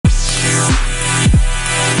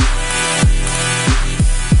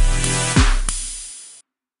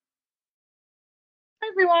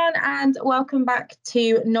and welcome back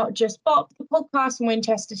to Not Just Bop, the podcast from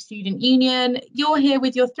Winchester Student Union. You're here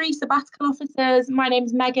with your three sabbatical officers. My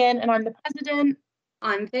name's Megan and I'm the president.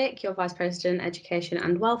 I'm Vic, your Vice President, Education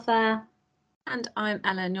and Welfare. And I'm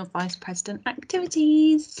Ellen, your Vice President,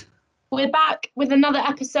 Activities. We're back with another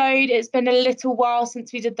episode. It's been a little while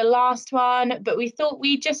since we did the last one, but we thought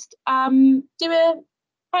we'd just do a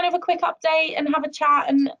kind of a quick update and have a chat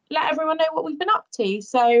and let everyone know what we've been up to.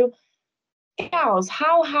 So, gals,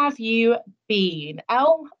 how have you been?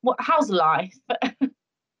 Elle, how's life? It's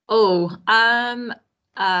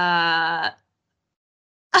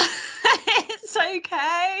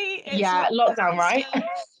okay. Lockdown, right?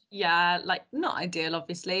 Yeah, like not ideal,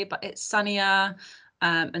 obviously, but it's sunnier.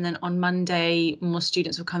 And then on Monday, more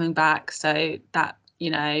students were coming back, so that,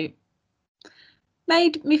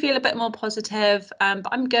 made me feel a bit more positive. But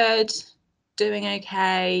I'm good, doing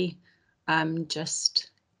okay.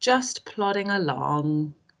 Just plodding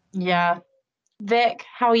along. Yeah. Vic,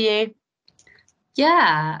 how are you?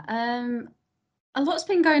 Yeah, a lot's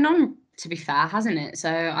been going on, to be fair, hasn't it? So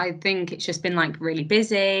I think it's just been like really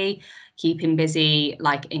busy, keeping busy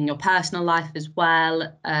like in your personal life as well.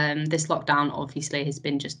 This lockdown obviously has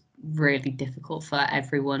been just really difficult for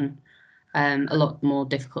everyone, a lot more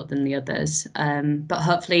difficult than the others. But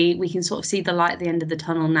hopefully we can sort of see the light at the end of the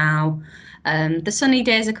tunnel now. The sunny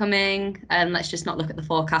days are coming. Let's just not look at the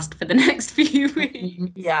forecast for the next few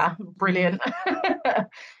weeks. Yeah, brilliant.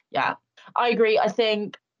 Yeah, I agree. I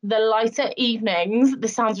think the lighter evenings,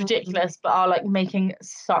 this sounds ridiculous, but are like making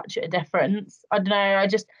such a difference. I don't know, I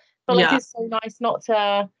just feel like it's so nice not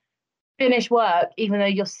to finish work even though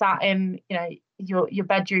you're sat in, your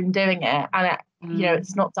bedroom doing it and it,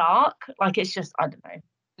 it's not dark. Like it's just, I don't know.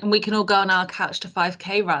 And we can all go on our Couch to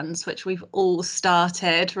 5K runs, which we've all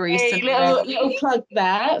started recently. Hey, little plug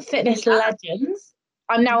there, Fitness Legends.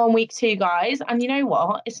 I'm now on week 2, guys, and you know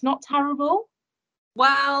what? It's not terrible.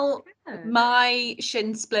 Well, my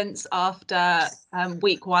shin splints after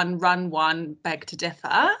week 1, run 1, beg to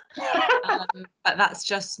differ. But that's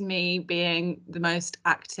just me being the most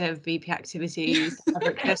active VP Activities ever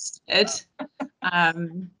existed.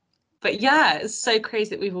 But yeah, it's so crazy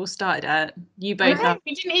that we've all started it. You both have.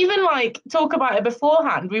 We didn't even like talk about it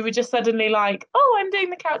beforehand. We were just suddenly like, oh, I'm doing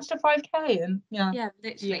the Couch to 5K. And yeah,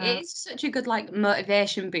 literally. Yeah. It is such a good like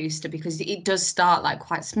motivation booster because it does start like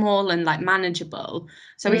quite small and like manageable.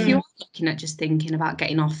 So if you're looking at just thinking about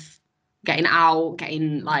getting out,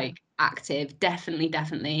 getting like active,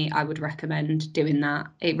 definitely I would recommend doing that.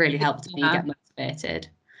 It really helps me get motivated.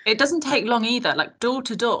 It doesn't take long either, like door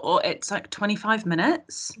to door, it's like 25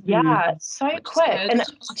 minutes. Yeah, it's so quick. And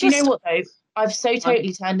do you know what though? I've so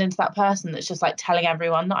totally turned into that person that's just like telling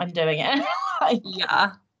everyone that I'm doing it.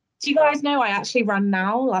 Yeah. Do you guys know I actually run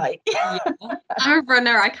now? Like, I'm a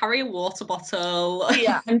runner, I carry a water bottle.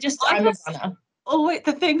 Yeah, I'm a runner. Oh, wait,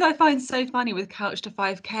 the thing I find so funny with Couch to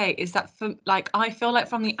 5K is that I feel like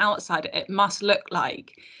from the outside, it must look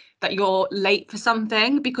like that you're late for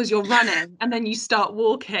something because you're running and then you start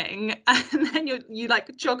walking and then you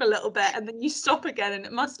like jog a little bit and then you stop again and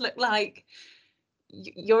it must look like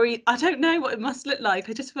I don't know what it must look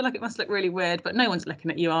like. I just feel like it must look really weird, but no one's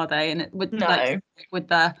looking at you, are they? And with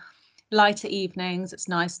the lighter evenings, it's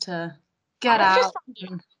nice to get out.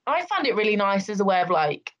 I found it really nice as a way of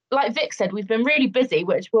like Vic said, we've been really busy,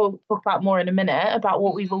 which we'll talk about more in a minute about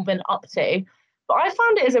what we've all been up to. But I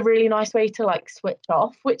found it as a really nice way to like switch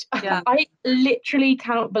off, which I literally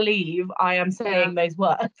cannot believe I am saying those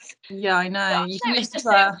words. Yeah, I know. You can just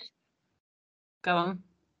go on.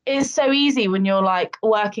 It's so easy when you're like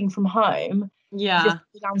working from home. Yeah. Just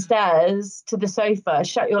go downstairs to the sofa,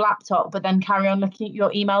 shut your laptop, but then carry on looking at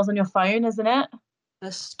your emails on your phone, isn't it?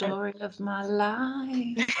 The story of my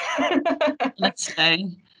life. Let's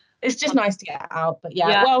say. It's just nice to get out, but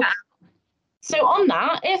well. So on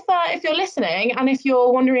that, if you're listening and if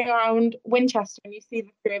you're wandering around Winchester and you see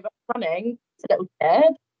the three of us running, it's a little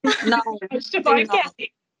kid. No,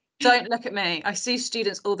 don't look at me. I see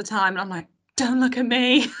students all the time and I'm like, don't look at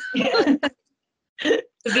me. The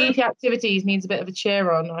VP Activities needs a bit of a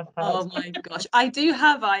cheer on, I've heard. Oh my gosh. I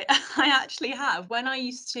actually have. When I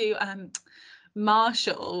used to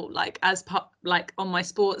marshal on my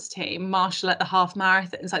sports team, marshal at the half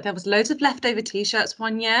marathons, like there was loads of leftover t-shirts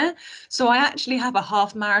one year, so I actually have a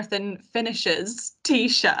half marathon finishers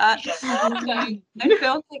t-shirt. I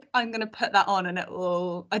feel like I'm gonna put that on and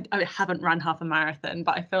I haven't run half a marathon,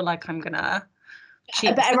 but I feel like I'm gonna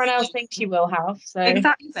but everyone else thinks you will have, so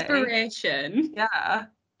exactly. Inspiration. Yeah,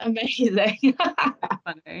 amazing.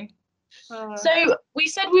 Funny. So we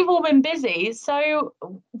said we've all been busy. So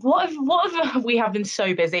what have we have been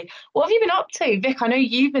so busy? What have you been up to, Vic? I know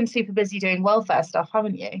you've been super busy doing welfare stuff,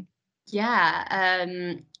 haven't you? Yeah.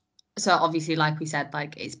 So obviously, like we said,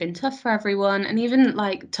 like it's been tough for everyone, and even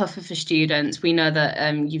like tougher for students. We know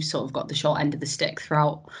that you've sort of got the short end of the stick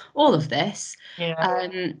throughout all of this. Yeah.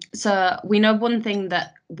 So we know one thing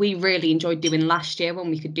that we really enjoyed doing last year when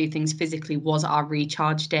we could do things physically was our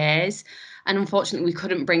recharge days. And unfortunately, we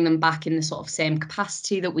couldn't bring them back in the sort of same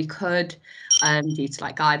capacity that we could due to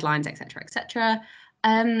like guidelines, etc., etc.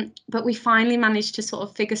 But we finally managed to sort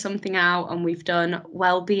of figure something out, and we've done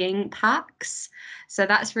well-being packs. So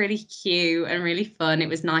that's really cute and really fun. It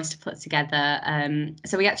was nice to put together.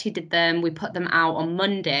 So we actually did them. We put them out on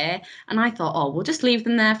Monday, and I thought, oh, we'll just leave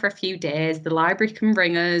them there for a few days. The library can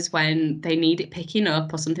bring us when they need it picking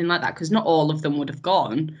up or something like that, because not all of them would have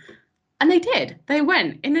gone. And they did. They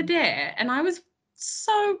went in a day, and I was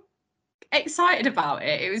so excited about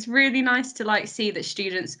it. It was really nice to like see that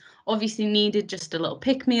students obviously needed just a little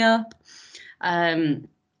pick me up.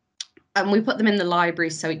 And we put them in the library,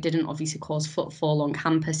 so it didn't obviously cause footfall on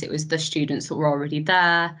campus. It was the students that were already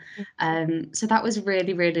there. So that was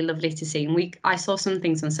really, really lovely to see. And I saw some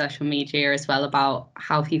things on social media as well about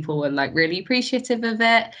how people were like really appreciative of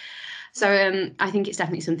it. So I think it's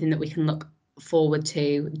definitely something that we can look forward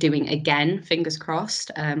to doing again, fingers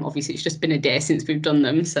crossed. Obviously it's just been a day since we've done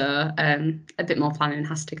them, so a bit more planning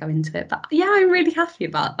has to go into it. But yeah, I'm really happy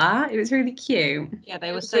about that. It was really cute. Yeah,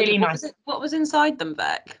 they were so really good. nice. What was inside them,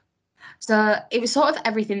 Beck? So it was sort of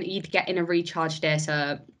everything that you'd get in a recharge day.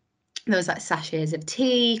 So there was like sachets of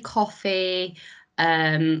tea, coffee,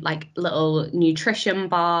 like little nutrition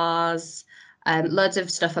bars, loads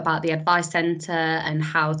of stuff about the advice centre and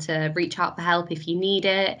how to reach out for help if you need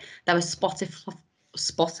it. There was Spotify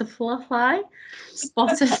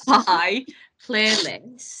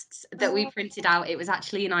playlists that we printed out. It was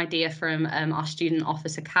actually an idea from our student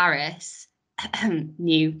officer, Karis,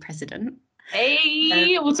 new president.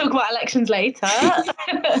 Hey, we'll talk about elections later.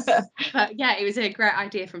 But yeah, it was a great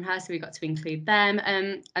idea from her, so we got to include them,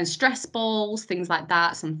 and stress balls, things like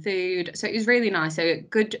that, some food. So it was really nice. So a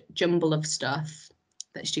good jumble of stuff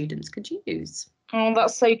that students could use. Oh,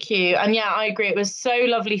 that's so cute. And yeah, I agree. It was so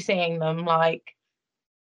lovely seeing them. Like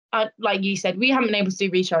you said, we haven't been able to do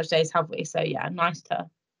recharge days, have we? So yeah, nice to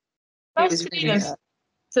was do really them. good.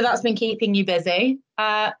 So that's been keeping you busy.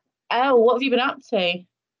 Elle, what have you been up to?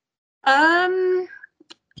 A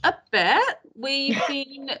bit. We've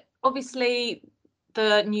been obviously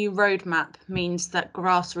the new roadmap means that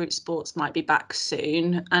grassroots sports might be back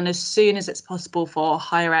soon, and as soon as it's possible for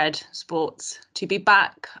higher ed sports to be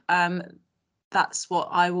back, that's what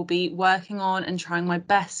I will be working on and trying my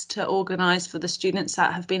best to organise for the students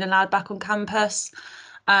that have been allowed back on campus.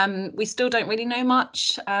 We still don't really know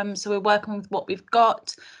much, so we're working with what we've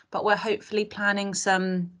got, but we're hopefully planning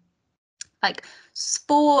some like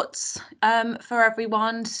sports for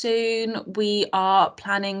everyone soon. We are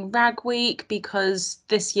planning Rag Week because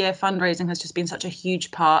this year fundraising has just been such a huge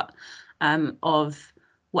part of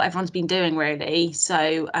what everyone's been doing, really.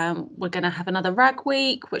 So we're going to have another Rag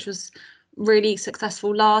Week, which was really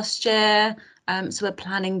successful last year. So we're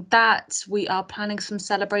planning that. We are planning some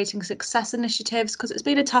celebrating success initiatives because it's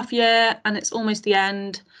been a tough year and it's almost the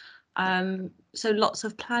end. So lots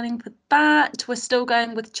of planning for that. We're still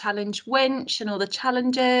going with Challenge Winch and all the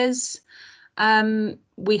challenges.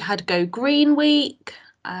 We had Go Green Week.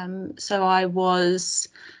 So I was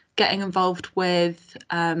getting involved with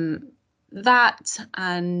that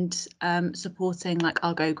and supporting like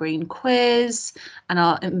our Go Green quiz and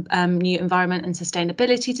our new Environment and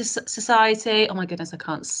Sustainability Society. Oh my goodness, I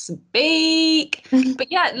can't speak. But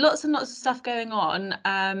yeah, lots and lots of stuff going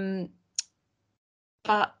on.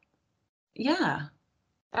 But yeah,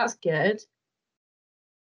 That's good.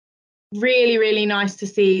 Really, really nice to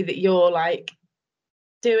see that you're like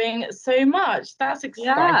doing so much. That's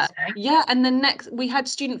exciting. yeah. And then next we had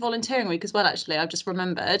student volunteering week as well. Actually, I've just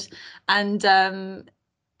remembered, and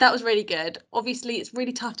that was really good. Obviously, it's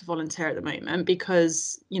really tough to volunteer at the moment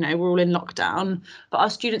because, you know, we're all in lockdown, but our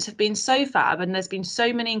students have been so fab and there's been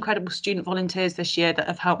so many incredible student volunteers this year that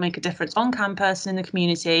have helped make a difference on campus and in the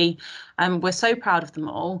community. We're so proud of them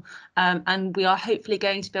all. And we are hopefully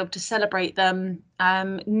going to be able to celebrate them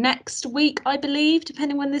next week, I believe,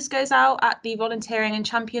 depending when this goes out, at the Volunteering and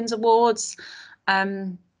Champions Awards,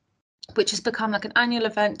 which has become like an annual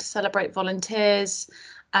event to celebrate volunteers.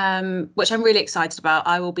 Which I'm really excited about.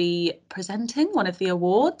 I will be presenting one of the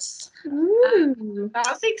awards. Ooh,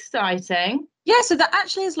 that's exciting. Yeah, so there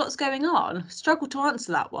actually is lots going on. Struggle to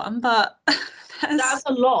answer that one, but that's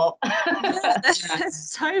a lot. there's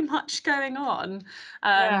so much going on.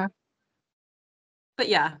 Yeah. But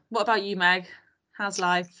yeah, what about you, Meg? How's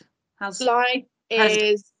life? Life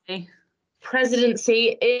is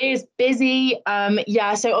Presidency is busy.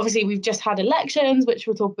 So obviously we've just had elections, which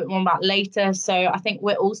we'll talk a bit more about later. So I think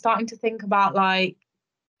we're all starting to think about like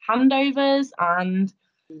handovers and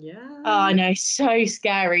I know, so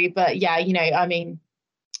scary. But yeah,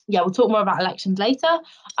 we'll talk more about elections later.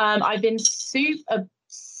 I've been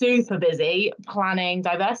super busy planning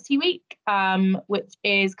Diversity Week, which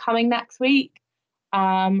is coming next week.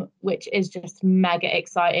 Which is just mega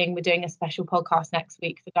exciting. We're doing a special podcast next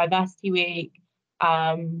week for Diversity Week.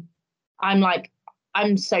 I'm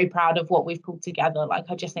so proud of what we've pulled together. Like,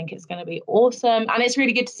 I just think it's going to be awesome. And it's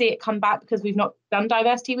really good to see it come back because we've not done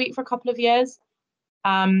Diversity Week for a couple of years.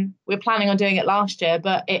 We're planning on doing it last year,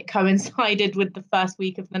 but it coincided with the first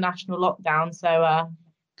week of the national lockdown. So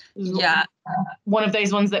one of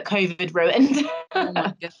those ones that COVID ruined. Oh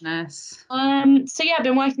my goodness. I've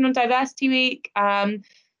been working on Diversity Week,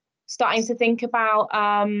 starting to think about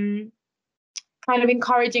kind of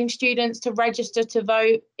encouraging students to register to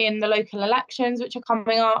vote in the local elections, which are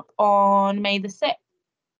coming up on May the 6th.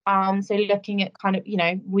 So looking at kind of,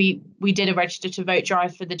 we did a register to vote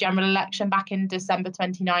drive for the general election back in December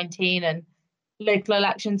 2019, and local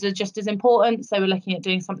elections are just as important. So we're looking at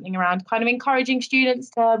doing something around kind of encouraging students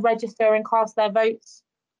to register and cast their votes,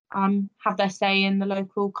 have their say in the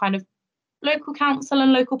local council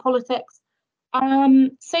and local politics.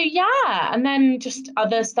 And then just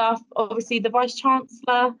other stuff. Obviously, the Vice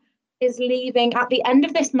Chancellor is leaving at the end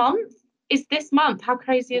of this month. Is this month? How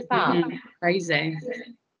crazy is that? Crazy.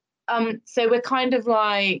 So we're kind of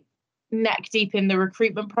like neck deep in the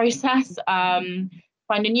recruitment process.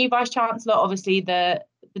 Find a new Vice Chancellor. Obviously, the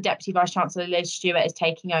Deputy Vice Chancellor, Liz Stewart, is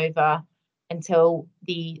taking over until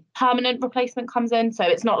the permanent replacement comes in. So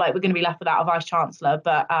it's not like we're going to be left without a Vice Chancellor.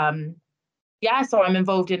 But so I'm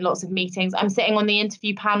involved in lots of meetings. I'm sitting on the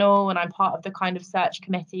interview panel and I'm part of the kind of search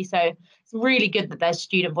committee. So it's really good that there's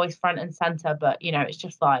student voice front and centre. But, it's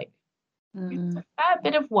just like a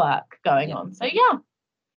bit of work going on. So,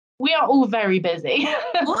 we are all very busy.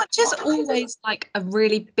 March is always like a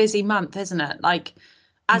really busy month, isn't it? Like,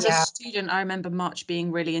 as a student, I remember March being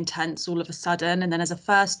really intense all of a sudden. And then as a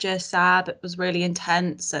first year SAB, it was really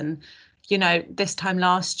intense. And, this time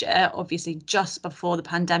last year, obviously just before the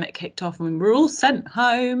pandemic kicked off and we were all sent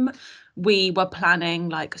home, we were planning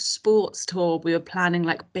like a sports tour. We were planning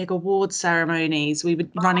like big award ceremonies. We were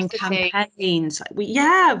running campaigns.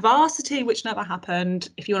 Varsity, which never happened.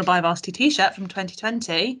 If you want to buy a Varsity t-shirt from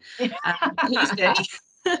 2020, please do.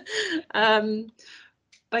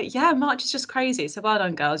 But yeah, March is just crazy. So well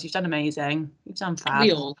done, girls. You've done amazing. You've done fab.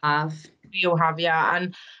 We all have, yeah.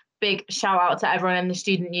 And big shout out to everyone in the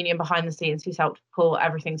student union behind the scenes who's helped pull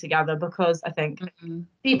everything together, because I think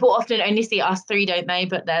people often only see us three, don't they?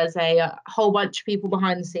 But there's a whole bunch of people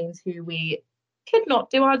behind the scenes who we could not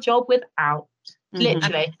do our job without.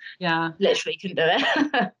 Literally couldn't do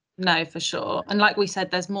it. No, for sure. And like we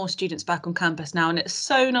said, there's more students back on campus now, and it's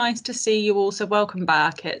so nice to see you all. So welcome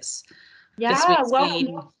back. This week's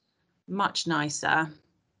been much nicer.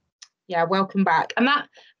 Yeah, welcome back. And that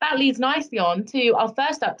leads nicely on to our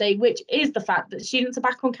first update, which is the fact that students are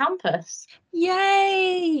back on campus.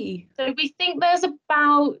 Yay! So we think there's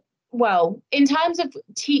in terms of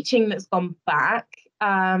teaching that's gone back,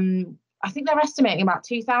 I think they're estimating about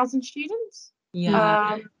 2,000 students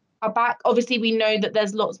are back. Obviously, we know that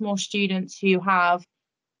there's lots more students who have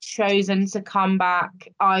chosen to come back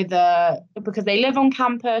either because they live on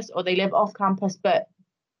campus or they live off campus. But,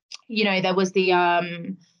 there was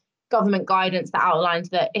the government guidance that outlined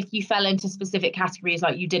that if you fell into specific categories,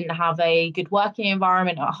 like you didn't have a good working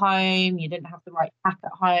environment at home, you didn't have the right pack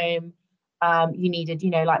at home, you needed,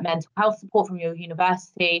 like mental health support from your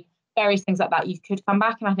university, various things like that, you could come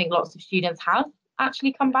back. And I think lots of students have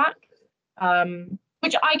actually come back,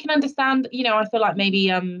 which I can understand. I feel like maybe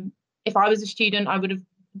if I was a student, I would have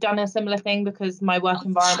done a similar thing because my work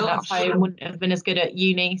environment at home wouldn't have been as good at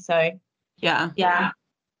uni. So yeah.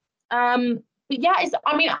 But yeah,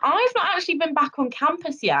 I've not actually been back on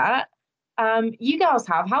campus yet. You girls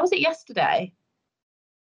have. How was it yesterday?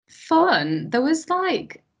 Fun. There was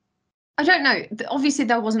like, I don't know. Obviously,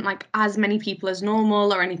 there wasn't like as many people as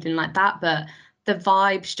normal or anything like that, but the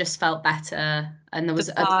vibes just felt better, and there was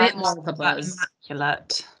a bit more of a buzz.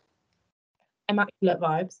 Immaculate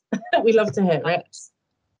vibes. We love to hear it.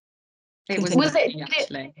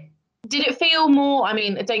 Did it feel more?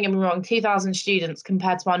 Don't get me wrong, 2,000 students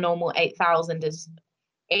compared to our normal 8,000 is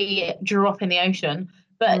a drop in the ocean.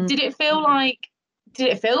 But did it feel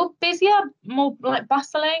busier, more like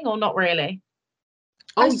bustling, or not really?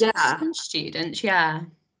 Oh, yeah. Some students, yeah.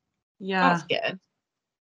 That's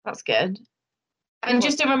good. And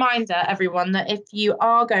just a reminder, everyone, that if you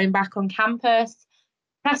are going back on campus,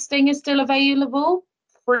 Testing is still available.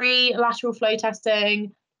 Free lateral flow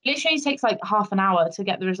testing. Literally takes like half an hour to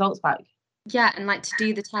get the results back. Yeah, and like to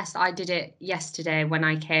do the test, I did it yesterday when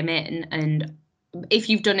I came in, and if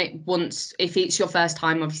you've done it once, if it's your first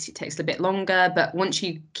time, obviously it takes a bit longer, but once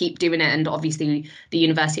you keep doing it, and obviously the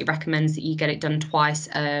university recommends that you get it done twice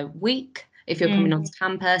a week if you're coming onto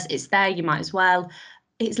campus, it's there, you might as well.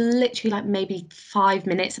 It's literally like maybe 5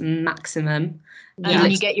 minutes maximum.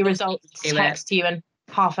 And you get your results text to you in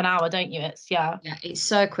half an hour, don't you? Yeah, it's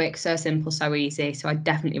so quick, so simple, so easy. So I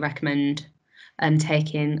definitely recommend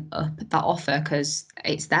taking up that offer because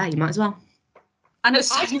it's there, you might as well. And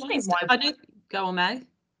it's I don't go on, Meg.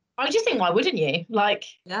 I just think, why wouldn't you? Like,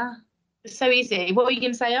 yeah, it's so easy. What were you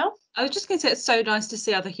gonna say, Elle? I was just gonna say it's so nice to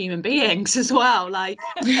see other human beings as well. Like,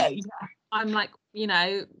 I'm like, you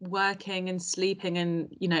know, working and sleeping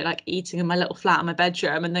and, you know, like eating in my little flat in my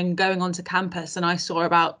bedroom, and then going onto campus and I saw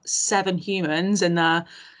about 7 humans in the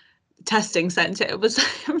testing centre. It was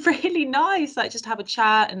really nice, like just have a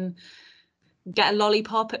chat and get a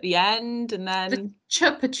lollipop at the end, and then the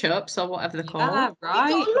Chupa Chups or whatever they're called. Yeah, right.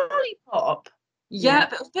 You got a lollipop. Yeah,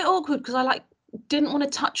 but it was a bit awkward because I like didn't want to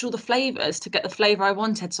touch all the flavours to get the flavour I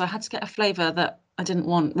wanted, so I had to get a flavour that I didn't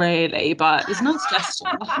want really, but it's a nice gesture.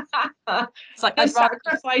 It's like the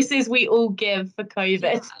sacrifices we all give for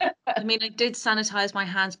COVID. Yeah. I mean, I did sanitize my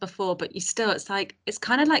hands before, but it's like it's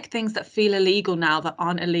kind of like things that feel illegal now that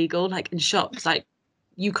aren't illegal, like in shops. Like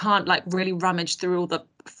you can't like really rummage through all the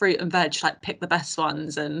fruit and veg, like pick the best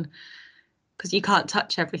ones, and because you can't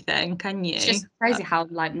touch everything, can you? It's just crazy how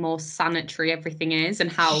like more sanitary everything is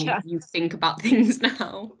and how you think about things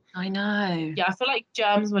now. I know. Yeah, I feel like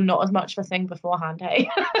germs were not as much of a thing beforehand, hey?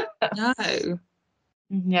 No.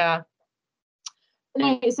 Yeah.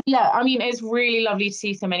 No, so yeah, I mean, it's really lovely to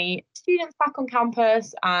see so many students back on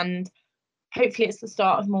campus, and hopefully it's the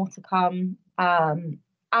start of more to come.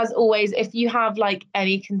 As always, if you have like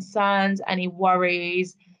any concerns, any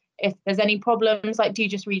worries, if there's any problems, like do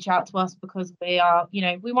just reach out to us, because we are, you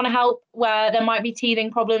know, we want to help where there might be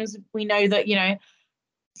teething problems. We know that, you know,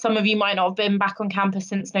 some of you might not have been back on campus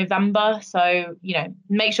since November. So, you know,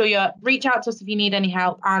 make sure you reach out to us if you need any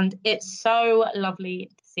help. And it's so lovely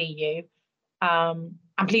to see you. And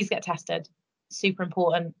please get tested. Super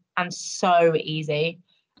important and so easy.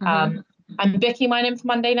 I'm booking mine in for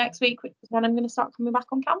Monday next week, which is when I'm going to start coming back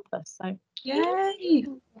on campus. So yay!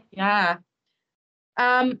 Yeah.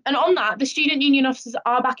 And on that, the student union officers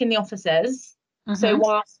are back in the offices. So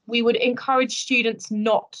whilst we would encourage students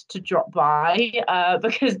not to drop by,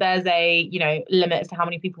 because there's a, you know, limit as to how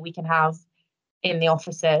many people we can have in the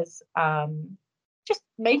offices, just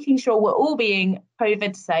making sure we're all being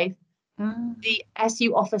COVID safe. The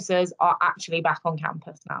SU officers are actually back on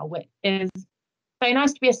campus now, which is so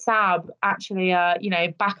nice to be a SAB actually, you know,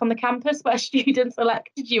 back on the campus where students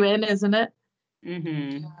elected you in, isn't it?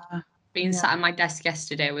 Being sat at my desk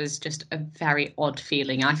yesterday was just a very odd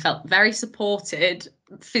feeling. I felt very supported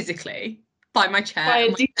physically by my chair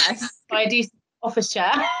and my desk. By a decent office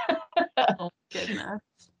chair. Oh goodness.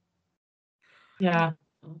 Yeah.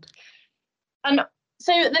 And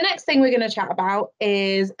so the next thing we're going to chat about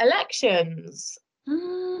is elections.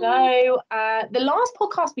 So the last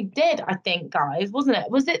podcast we did, I think, guys, wasn't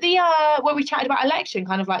it? Was it the where we chatted about election,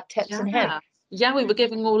 kind of like tips and hints? Yeah, we were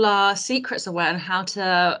giving all our secrets away on how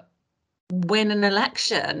to win an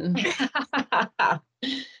election.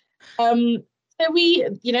 So we,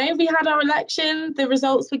 you know, we had our election. The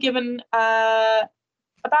results were given about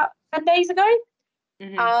 10 days ago.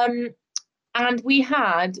 And we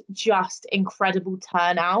had just incredible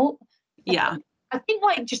turnout. Yeah. I think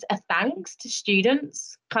like just a thanks to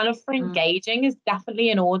students kind of for engaging is definitely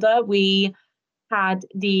in order. We had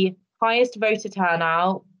the highest voter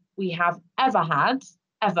turnout we have ever had,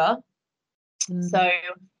 ever. So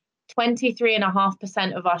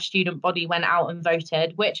 23.5% of our student body went out and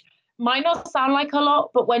voted, which might not sound like a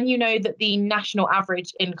lot, but when you know that the national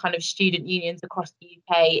average in kind of student unions across the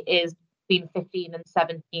UK is between 15 and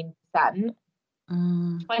 17%,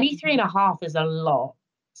 23.5 is a lot.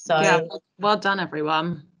 So yeah, well done,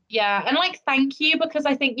 everyone. Yeah, and like thank you, because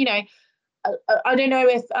I think, you know, I don't know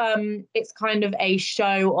if it's kind of a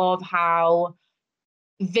show of how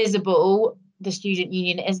visible the student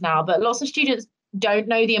union is now, but lots of students don't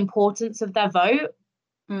know the importance of their vote.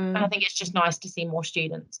 And I think it's just nice to see more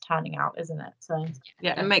students turning out, isn't it? So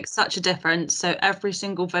yeah, it makes such a difference. So every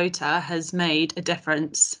single voter has made a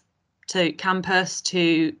difference to campus,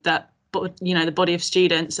 to that, you know, the body of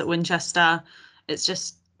students at Winchester. It's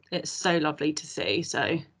so lovely to see.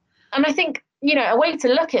 So, and I think, you know, a way to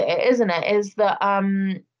look at it, isn't it, is that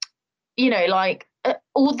you know, like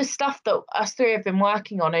all the stuff that us three have been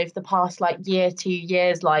working on over the past like year, 2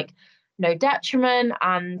 years, like no detriment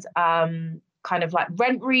and kind of like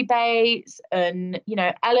rent rebates, and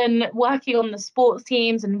Ellen working on the sports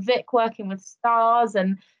teams and Vic working with stars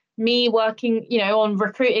and me working on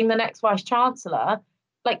recruiting the next vice chancellor.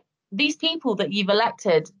 Like, these people that you've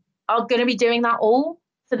elected are going to be doing that all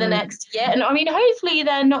for the next year. And I mean, hopefully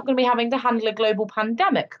they're not going to be having to handle a global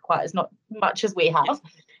pandemic quite as not much as we have,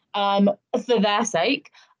 for their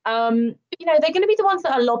sake. They're going to be the ones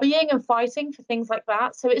that are lobbying and fighting for things like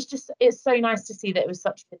that. So it's so nice to see that it was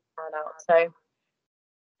such a good turnout. So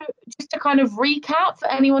just to kind of recap for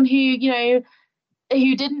anyone who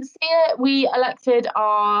didn't see it, we elected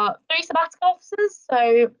our 3 sabbatical officers.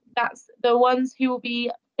 So that's the ones who will be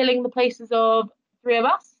filling the places of 3 of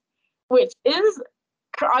us, which is,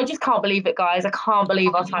 I just can't believe it, guys. I can't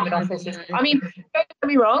believe our time in office is, I mean, don't get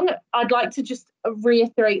me wrong, I'd like to just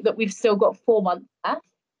reiterate that we've still got 4 months left.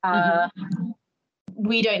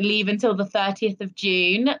 We don't leave until the 30th of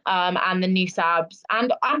June, and the new SABs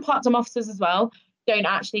and part-time officers as well don't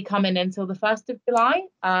actually come in until the 1st of July.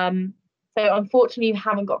 So unfortunately, we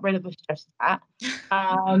haven't got rid of us just yet.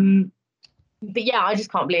 But yeah, I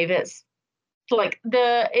just can't believe it's like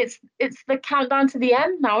it's the countdown to the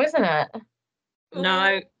end now, isn't it?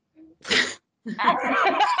 No.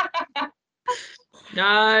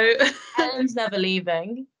 No. Ellen's never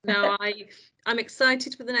leaving. No, I'm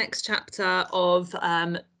excited for the next chapter of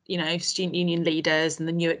student union leaders and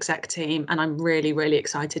the new exec team, and I'm really, really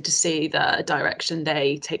excited to see the direction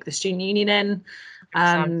they take the student union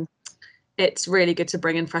in. It's really good to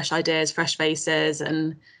bring in fresh ideas, fresh faces,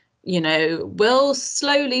 and we'll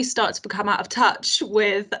slowly start to become out of touch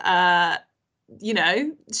with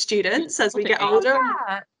students as we get older.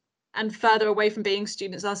 And further away from being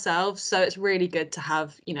students ourselves. So it's really good to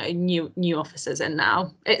have, new officers in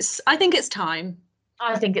now. I think it's time.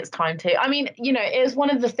 I think it's time too. I mean, it's one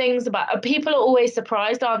of the things about, people are always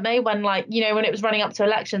surprised, aren't they, when when it was running up to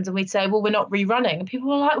elections and we'd say, well, we're not rerunning. And people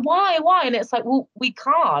are like, why? And it's like, well, we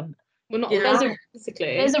can't. We're not.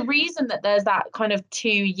 Basically. There's a reason that there's that kind of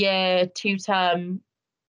 2-year, 2-term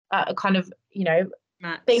kind of,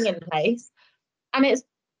 Max thing in place. And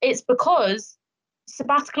it's because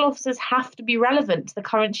sabbatical officers have to be relevant to the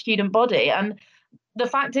current student body. And the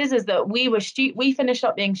fact is that we finished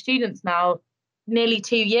up being students now nearly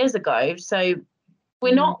 2 years ago. So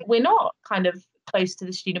we're not kind of close to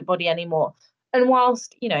the student body anymore. And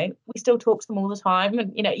whilst, we still talk to them all the time,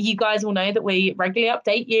 and, you guys will know that we regularly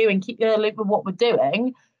update you and keep you in the loop with what we're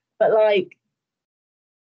doing. But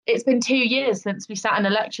it's been 2 years since we sat in a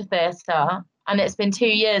lecture theatre, and it's been 2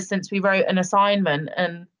 years since we wrote an assignment.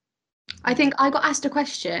 And I think I got asked a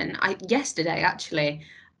question yesterday, actually,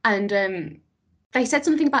 and they said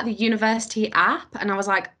something about the university app, and I was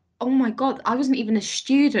like, oh my God, I wasn't even a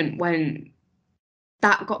student when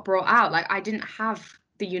that got brought out. Like, I didn't have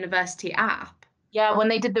the university app. Yeah, when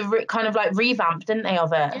they did the kind of revamp, didn't they,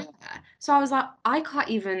 of it? Yeah. So I was like, I can't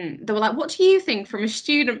even, they were like, what do you think from a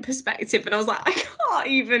student perspective? And I was like, I can't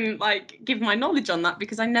even give my knowledge on that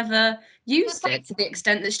because I never used it to the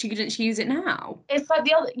extent that students use it now. It's like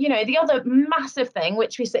the other massive thing,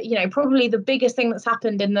 which we said, probably the biggest thing that's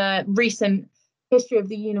happened in the recent history of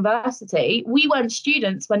the university. We weren't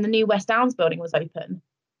students when the new West Downs building was open.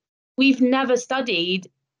 We've never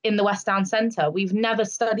studied in the West Downs Centre. We've never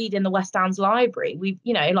studied in the West Downs Library. We've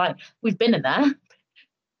been in there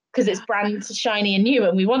because it's brand shiny and new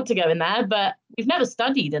and we want to go in there, but we've never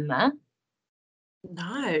studied in there.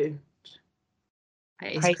 No.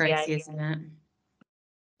 It's crazy, isn't it?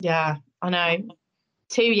 Yeah, I know.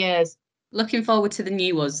 2 years. Looking forward to the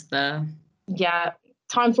new us, though. Yeah,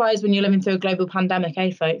 time flies when you're living through a global pandemic,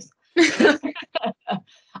 folks?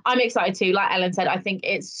 I'm excited too. Like Ellen said, I think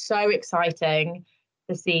it's so exciting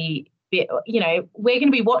to see, we're going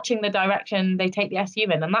to be watching the direction they take the SU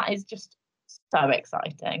in, and that is just so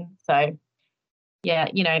exciting. So yeah,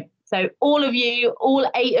 so all of you, all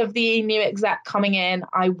 8 of the new exec coming in,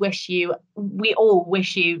 we all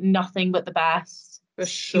wish you nothing but the best. For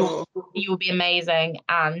sure. You'll be amazing,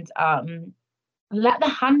 and let the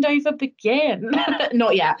handover begin.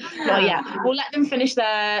 Not yet. We'll let them finish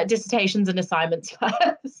their dissertations and assignments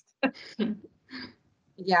first.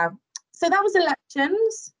 Yeah. So that was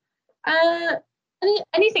elections.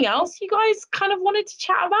 Anything else you guys kind of wanted to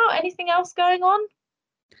chat about? Anything else going on?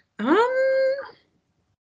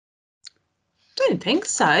 Don't think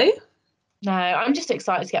so. No, I'm just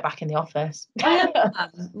excited to get back in the office. I'm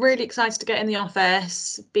really excited to get in the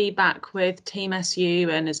office, be back with Team SU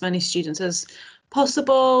and as many students as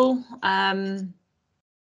possible.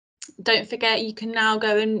 don't forget, you can now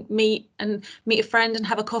go and meet a friend and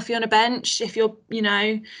have a coffee on a bench. If you're,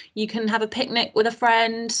 you can have a picnic with a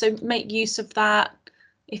friend. So make use of that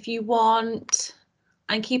if you want,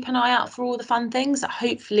 and keep an eye out for all the fun things that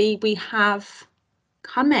hopefully we have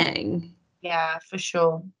coming. Yeah, for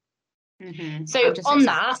sure. Mm-hmm. So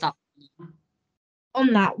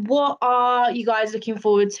on that, what are you guys looking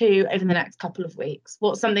forward to over the next couple of weeks?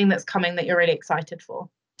 What's something that's coming that you're really excited for?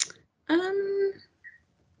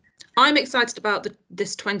 I'm excited about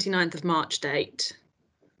this 29th of March date.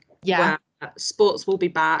 Yeah. Where sports will be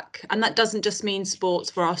back. And that doesn't just mean sports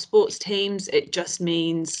for our sports teams. It just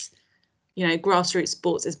means, grassroots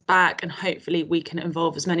sports is back, and hopefully we can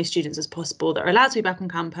involve as many students as possible that are allowed to be back on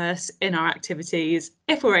campus in our activities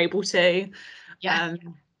if we're able to. Yeah.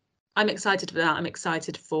 I'm excited for that. I'm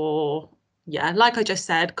excited for, like I just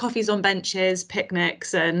said, coffees on benches,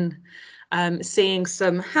 picnics, and seeing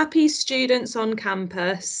some happy students on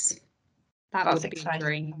campus. That's would exciting. Be a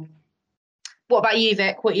dream. What about you,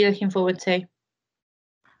 Vic? What are you looking forward to?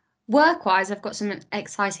 Work-wise, I've got some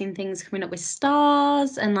exciting things coming up with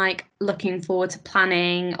STARS, and looking forward to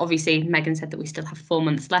planning. Obviously, Megan said that we still have 4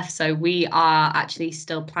 months left, so we are actually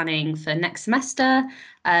still planning for next semester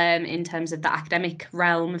in terms of the academic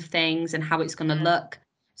realm of things and how it's going to look.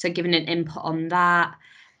 So giving an input on that.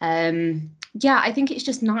 I think it's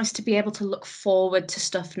just nice to be able to look forward to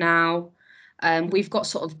stuff now. We've got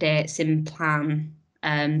sort of dates in plan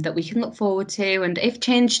that we can look forward to, and if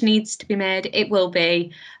change needs to be made, it will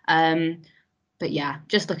be. But yeah,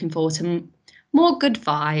 just looking forward to more good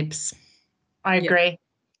vibes. I agree.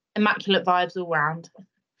 Immaculate vibes all round.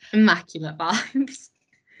 Immaculate vibes.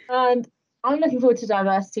 And I'm looking forward to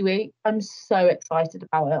Diversity Week. I'm so excited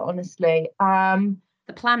about it, honestly.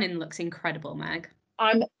 The planning looks incredible, Meg.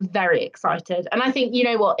 I'm very excited. And I think, you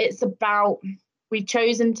know what, it's about, we've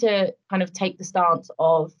chosen to kind of take the stance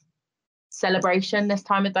of celebration this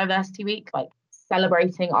time of Diversity Week,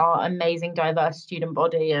 celebrating our amazing diverse student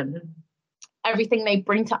body and everything they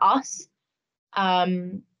bring to us.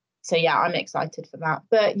 So yeah, I'm excited for that.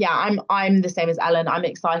 But yeah, I'm the same as Ellen. I'm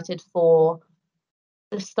excited for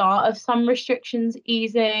the start of some restrictions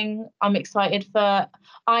easing. I'm excited for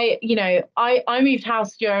I moved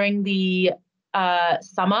house during the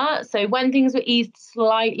summer, so when things were eased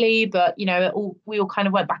slightly, but we all kind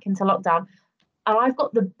of went back into lockdown. And I've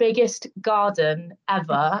got the biggest garden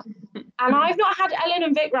ever, and I've not had Ellen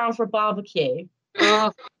and Vic round for a barbecue.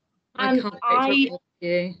 Oh, and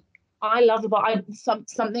I love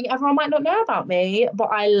something everyone might not know about me, but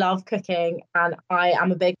I love cooking, and I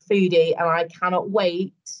am a big foodie, and I cannot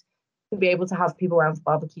wait to be able to have people around for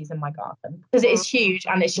barbecues in my garden because it is huge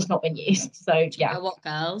and it's just not been used. So yeah. Do you know what,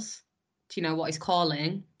 girls? Do you know what he's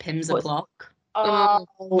calling? Pims o'clock.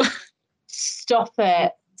 Oh, stop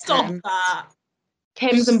it! Stop that.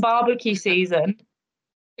 Pims and barbecue season.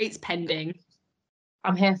 It's pending.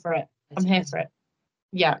 I'm here for it. I'm here for it.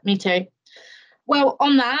 Yeah, me too. Well,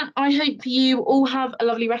 on that, I hope you all have a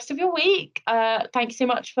lovely rest of your week. Thank you so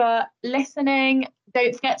much for listening.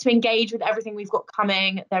 Don't forget to engage with everything we've got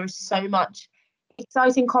coming. There is so much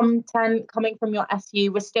exciting content coming from your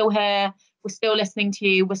SU. We're still here. We're still listening to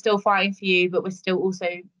you. We're still fighting for you, but we're still also,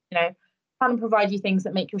 trying to provide you things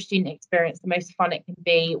that make your student experience the most fun it can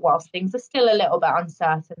be, whilst things are still a little bit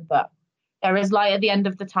uncertain. But there is light at the end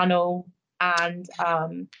of the tunnel. And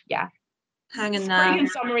yeah. Hang in there. Spring and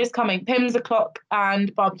summer is coming. Pims o'clock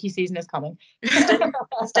and barbecue season is coming.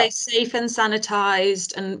 Stay safe and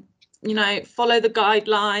sanitized, and follow the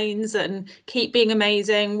guidelines and keep being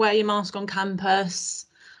amazing. Wear your mask on campus.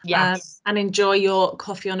 Yes. And enjoy your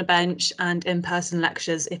coffee on a bench and in-person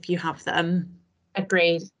lectures if you have them.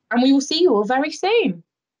 Agreed. And we will see you all very soon.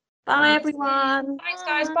 Bye, everyone. Thanks,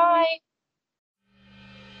 guys. Bye.